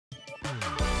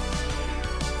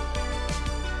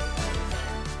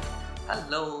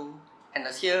Hello,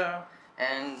 Anna here,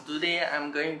 and today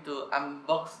I'm going to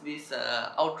unbox this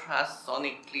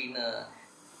ultrasonic cleaner.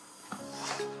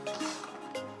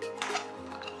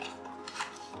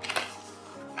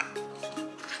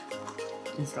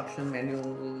 Instruction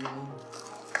manual.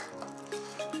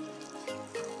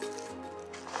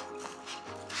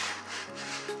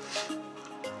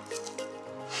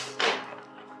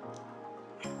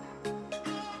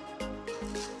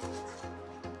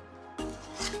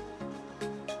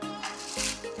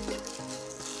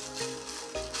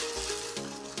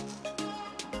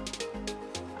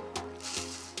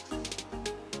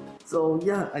 So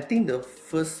yeah, I think the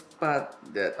first part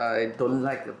that I don't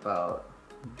like about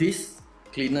this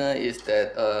cleaner is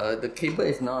that the cable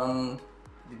is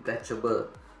non-detachable.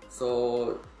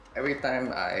 So every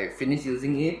time I finish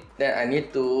using it, then I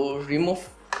need to remove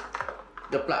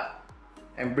the plug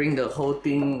and bring the whole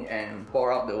thing and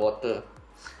pour out the water.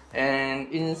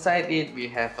 And inside it we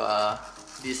have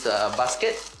this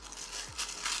basket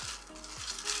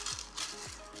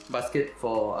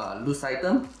for loose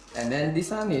item, and then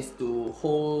this one is to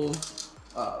hold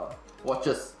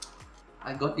watches.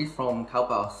 I got this from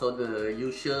taobao, so the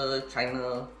usual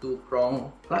China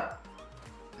 2-prong plug.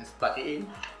 Let's plug it in.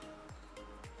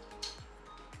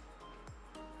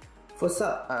 First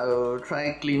up, I'll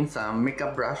try clean some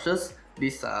makeup brushes.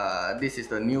 This is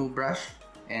the new brush,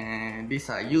 and these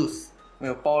are used.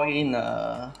 We'll pour in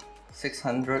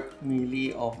 600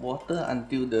 ml of water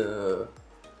until the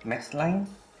max line.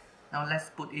 Now let's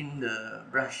put in the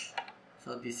brush.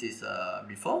 So this is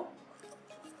before.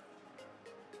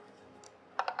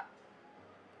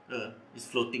 It's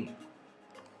floating.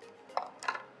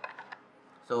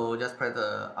 So just press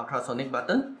the ultrasonic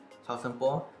button, 1000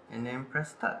 pour, and then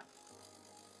press start.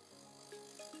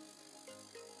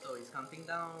 So it's counting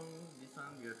down. This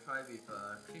one we'll try with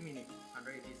 3 minutes,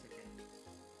 180 seconds.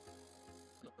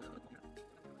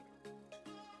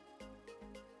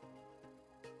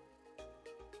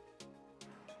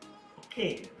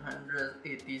 Okay,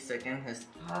 180 seconds has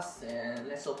passed, and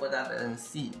let's open up and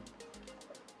see.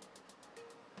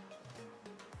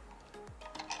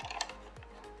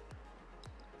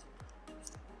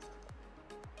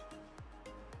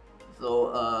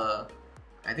 So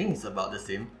I think it's about the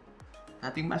same.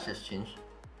 Nothing much has changed.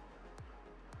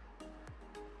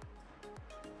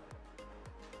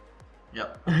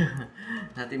 Yep,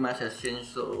 nothing much has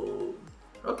changed. So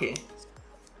okay.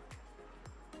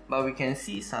 But we can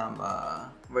see some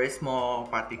very small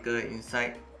particle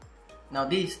inside. Now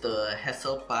this is the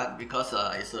hassle part, because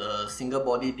it's a single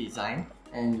body design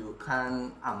and you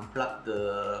can't unplug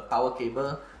the power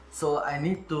cable. So I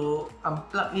need to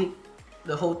unplug it,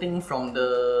 the whole thing, from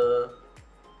the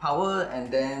power,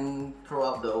 and then throw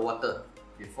out the water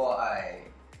before I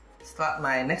start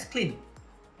my next clean.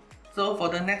 So for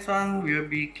the next one, we'll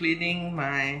be cleaning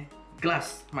my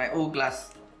glass, my old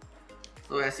glass.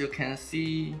 So as you can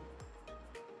see,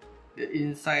 the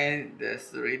inside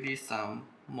there's already some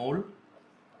mold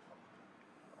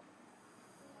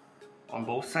on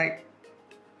both sides.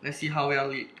 Let's see how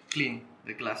well it clean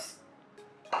the glass.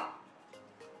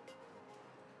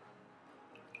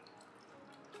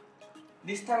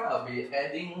 This time I'll be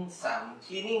adding some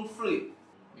cleaning fluid.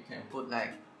 You can put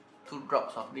like 2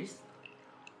 drops of this.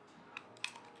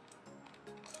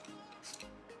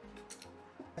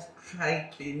 Let's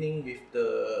try cleaning with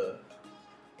the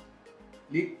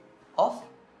lid off.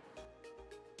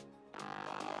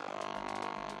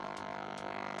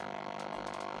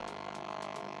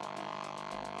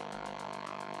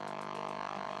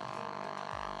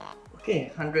 Okay,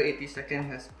 180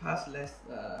 seconds has passed. Let's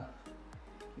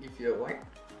give you a wipe.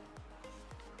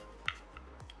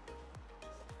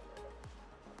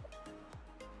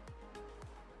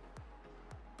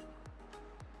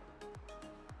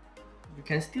 You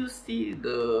can still see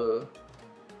the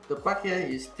part here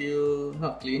is still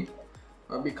not clean,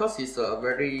 but because it's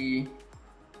very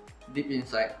deep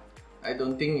inside, I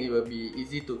don't think it will be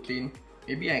easy to clean.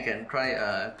 Maybe I can try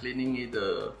cleaning it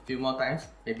a few more times.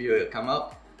 Maybe it will come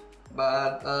out.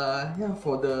 But yeah,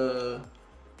 for the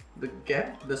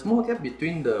gap, the small gap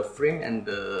between the frame and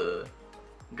the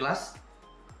glass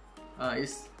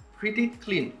is pretty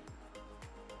clean.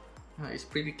 It's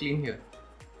pretty clean here,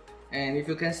 and if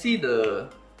you can see, the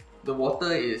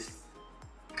water is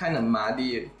kind of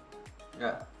muddy.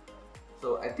 Yeah,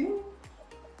 so I think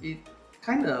it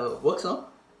kind of works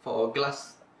for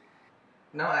glass.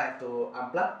 Now I have to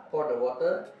unplug, pour the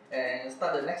water, and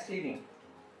start the next cleaning.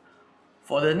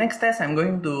 For the next test, I'm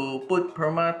going to put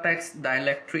Permatex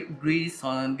Dielectric grease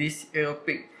on this air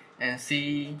pick and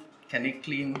see can it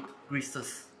clean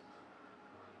greases.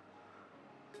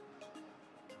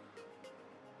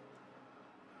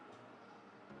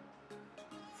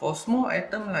 For small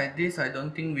item like this, I don't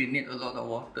think we need a lot of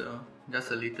water, just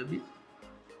a little bit.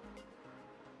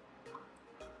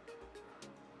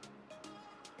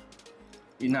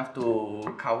 Enough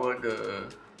to cover the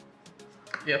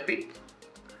earpiece.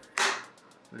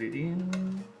 Put it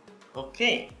in.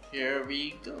 Okay, here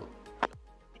we go.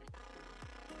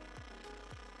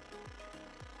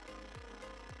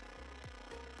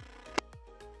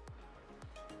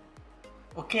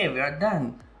 Okay, we are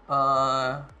done.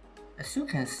 As you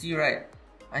can see, right,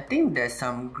 I think there's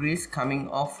some grease coming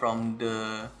off from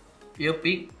the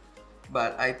earpiece,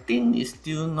 but I think it's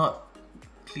still not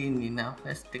clean enough.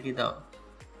 Let's take it out.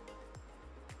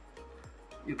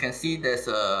 You can see there's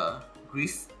a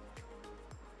grease,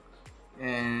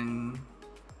 and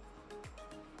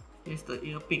here's the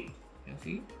earpiece. You can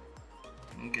see?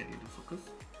 Let me get it to focus.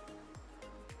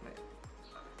 Right.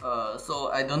 So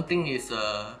I don't think it's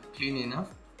clean enough.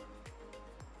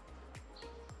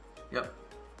 Yep.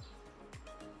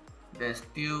 There's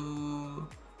still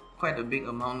quite a big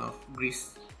amount of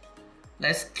grease.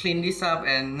 Let's clean this up,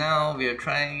 and now we'll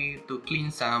try to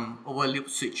clean some overlubed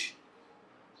switch.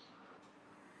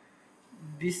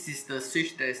 This is the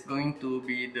switch that is going to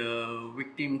be the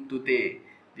victim today.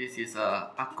 This is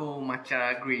a Aqua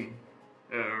Matcha Green,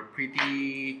 a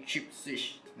pretty cheap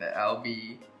switch that I'll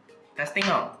be testing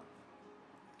out.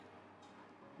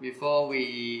 Before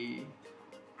we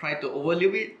try to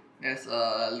overlube it, let's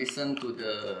listen to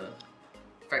the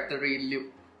factory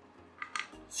lube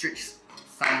switch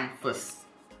sound first.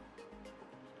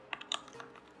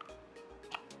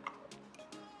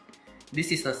 This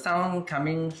is the sound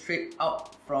coming straight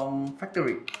out from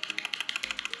factory.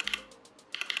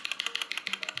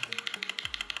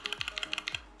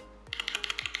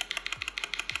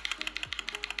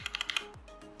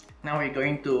 Now we're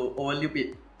going to overlube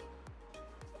it.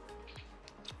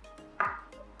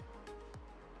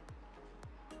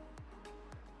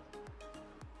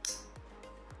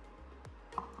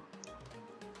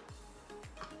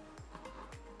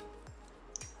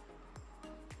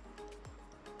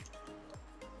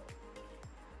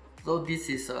 So this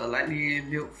is lightly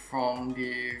lubed from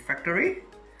the factory,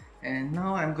 and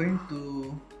now I'm going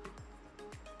to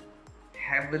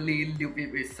heavily lube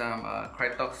it with some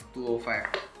Krytox 205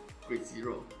 grade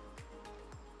 0.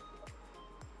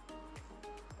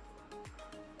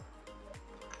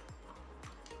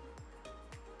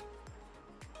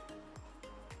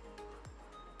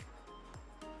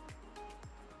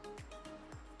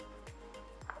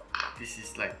 This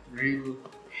is like real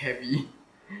heavy.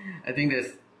 I think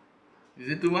is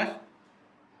it too much?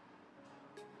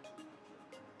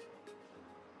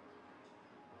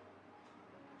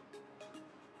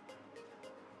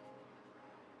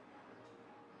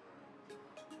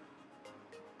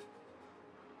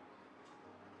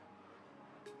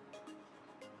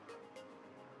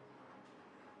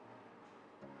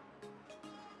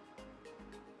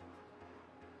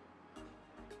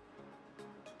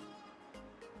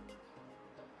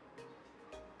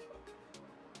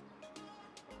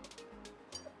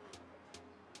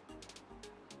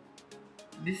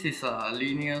 This is a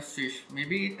linear switch.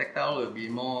 Maybe tactile will be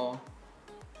more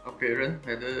apparent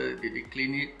whether did they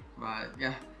clean it, but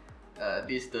yeah,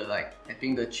 this is the I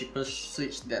think the cheapest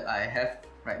switch that I have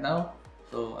right now,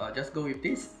 so I'll just go with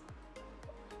this.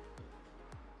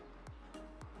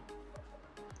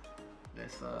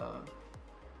 Let's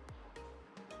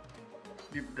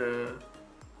flip the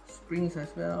springs as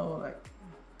well, like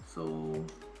so.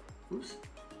 Oops,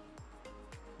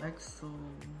 like so.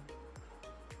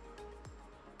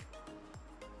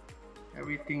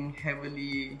 Everything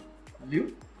heavily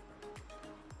lubed.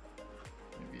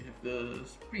 We have the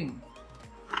spring.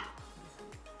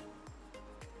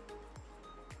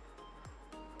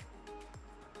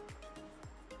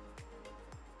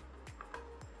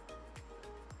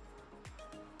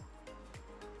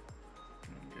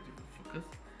 Get it to focus.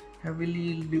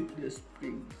 Heavily lube the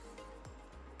springs.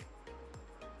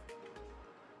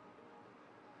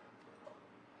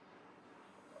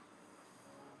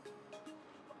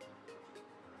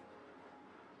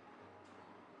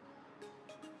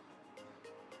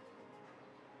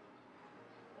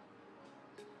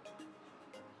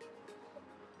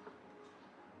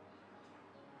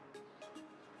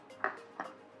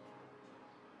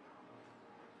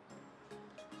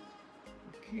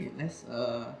 Okay, let's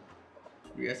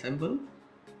reassemble.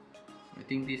 I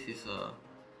think this is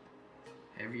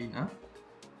heavy enough.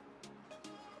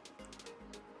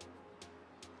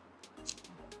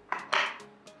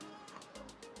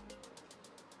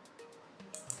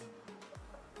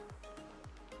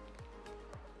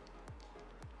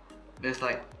 There's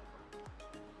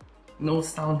no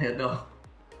sound at all.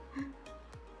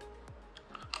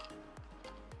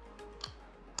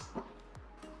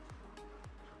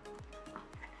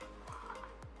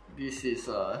 this is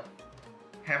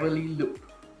heavily lubed.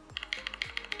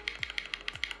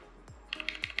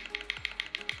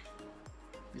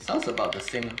 It sounds about the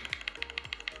same,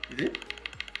 is it?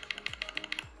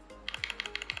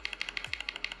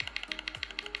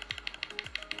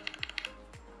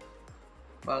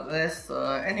 But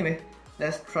anyway,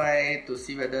 let's try to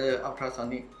see whether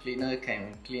ultrasonic cleaner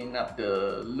can clean up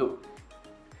the loop.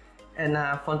 And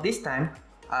for this time,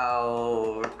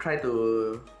 I'll try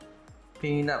to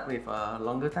clean it up with a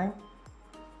longer time.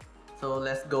 So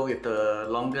let's go with the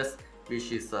longest,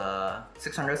 which is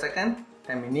 600 seconds,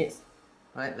 10 minutes.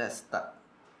 Alright, let's start.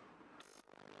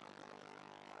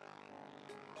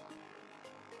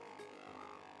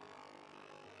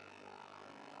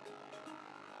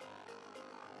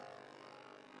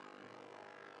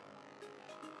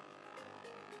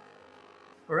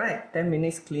 Alright, 10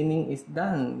 minutes cleaning is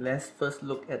done. Let's first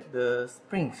look at the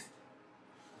springs.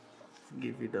 Let's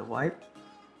give it a wipe.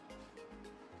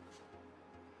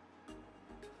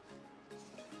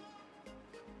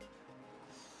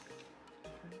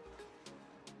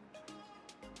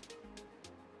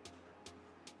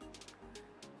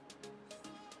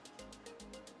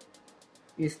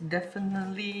 It's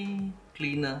definitely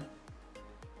cleaner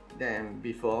than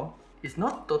before. It's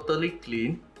not totally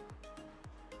clean,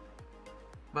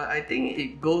 but I think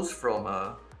it goes from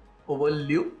a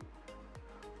overlubed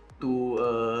to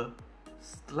a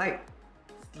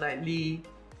slightly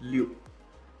lubed.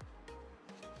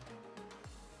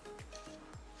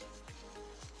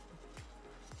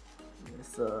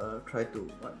 Let's try to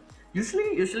wipe.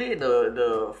 Usually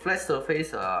the flat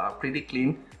surface are pretty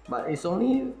clean, but it's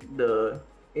only the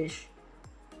edge,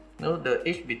 the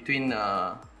edge between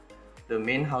the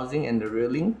main housing and the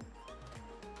railing.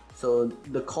 So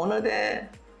the corner there,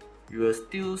 you will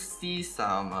still see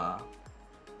some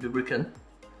lubricant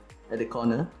at the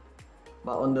corner,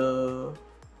 but on the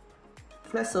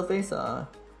flat surface,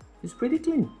 it's pretty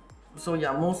clean. So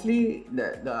yeah, mostly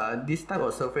this type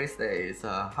of surface that is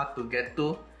hard to get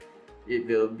to, it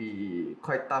will be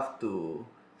quite tough to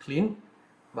clean.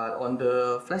 But on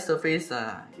the flat surface,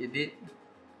 it did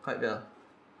quite well.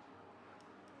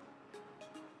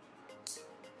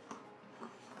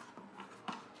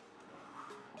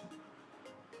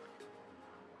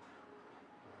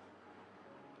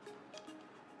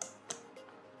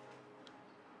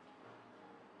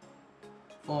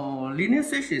 For linear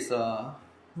switch is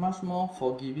much more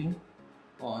forgiving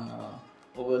on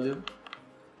overlubed.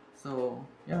 So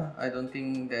yeah, I don't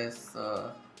think there's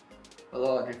a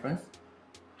lot of difference.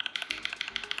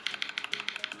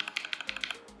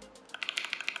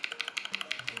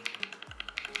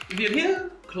 If you hear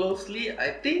closely,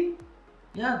 I think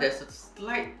yeah, there's a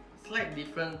slight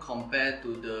difference compared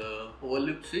to the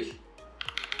overlubed switch.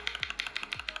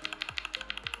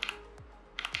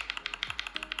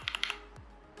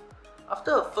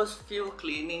 After a first few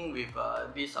cleaning with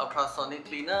this ultrasonic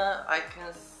cleaner, I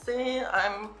can say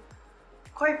I'm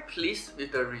quite pleased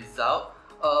with the result.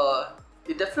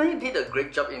 It definitely did a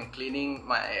great job in cleaning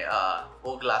my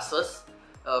old glasses.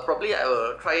 Probably I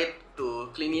will try to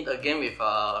clean it again with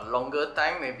a longer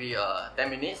time, maybe 10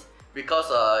 minutes.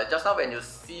 Because just now when you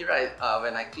see, right,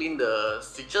 when I clean the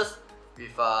switches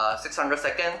with 600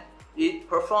 seconds, it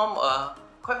performed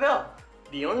quite well.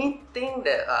 The only thing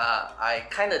that I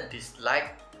kind of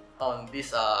dislike on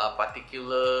this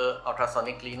particular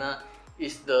ultrasonic cleaner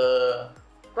is the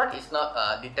plug is not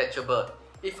detachable.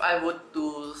 If I were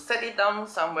to set it down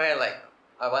somewhere, like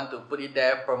I want to put it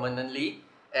there permanently,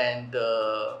 and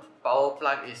the power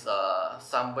plug is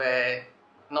somewhere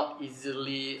not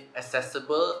easily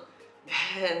accessible,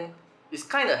 then it's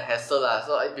kind of hassle.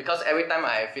 So because every time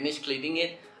I finish cleaning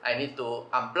it, I need to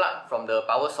unplug from the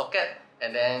power socket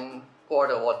and then pour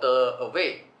the water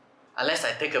away. Unless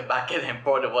I take a bucket and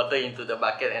pour the water into the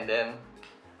bucket and then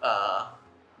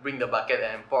bring the bucket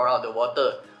and pour out the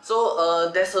water. So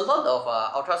there's a lot of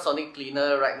ultrasonic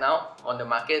cleaner right now on the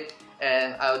market,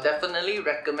 and I would definitely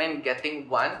recommend getting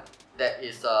one that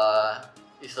is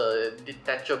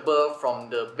detachable from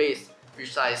the base,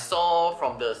 which I saw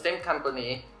from the same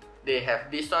company. They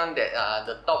have this one that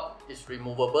the top is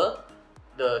removable,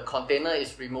 the container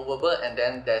is removable, and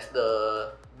then there's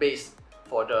the base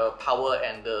for the power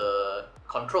and the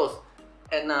controls.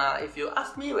 And if you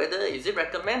ask me whether is it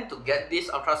recommend to get this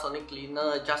ultrasonic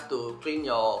cleaner just to clean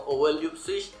your overlubed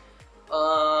switch,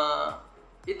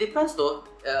 it depends though.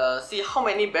 See how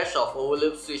many batch of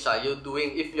overlubed switch are you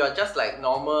doing. If you are just like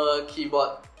normal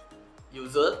keyboard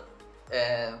user,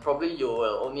 and probably you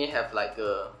will only have like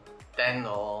 10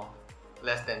 or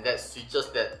less than that switches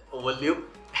that overlube,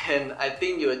 and I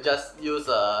think you will just use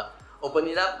open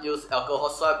it up, use alcohol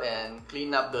swab and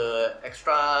clean up the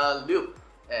extra lube,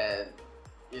 and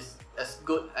it's as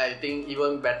good, I think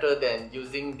even better than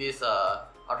using this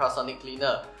ultrasonic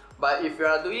cleaner. But if you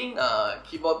are doing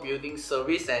keyboard building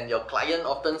service and your client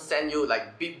often send you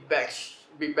like big batch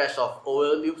of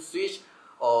overlubed switch,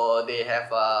 or they have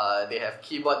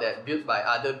keyboard that built by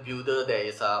other builder that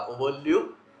is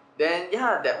overlubed, then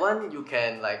yeah, that one you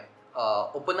can like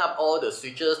open up all the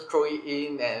switches, throw it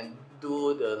in, and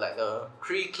do the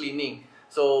pre-cleaning.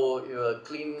 So you will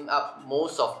clean up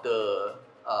most of the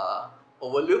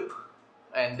overloop,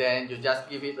 and then you just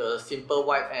give it a simple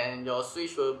wipe, and your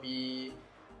switch will be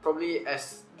probably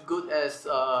as good as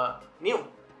new.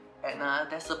 And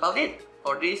that's about it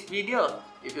for this video.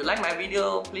 If you like my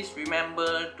video, please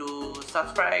remember to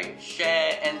subscribe,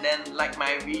 share, and then like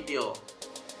my video.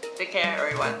 Take care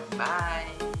everyone.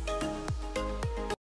 Bye.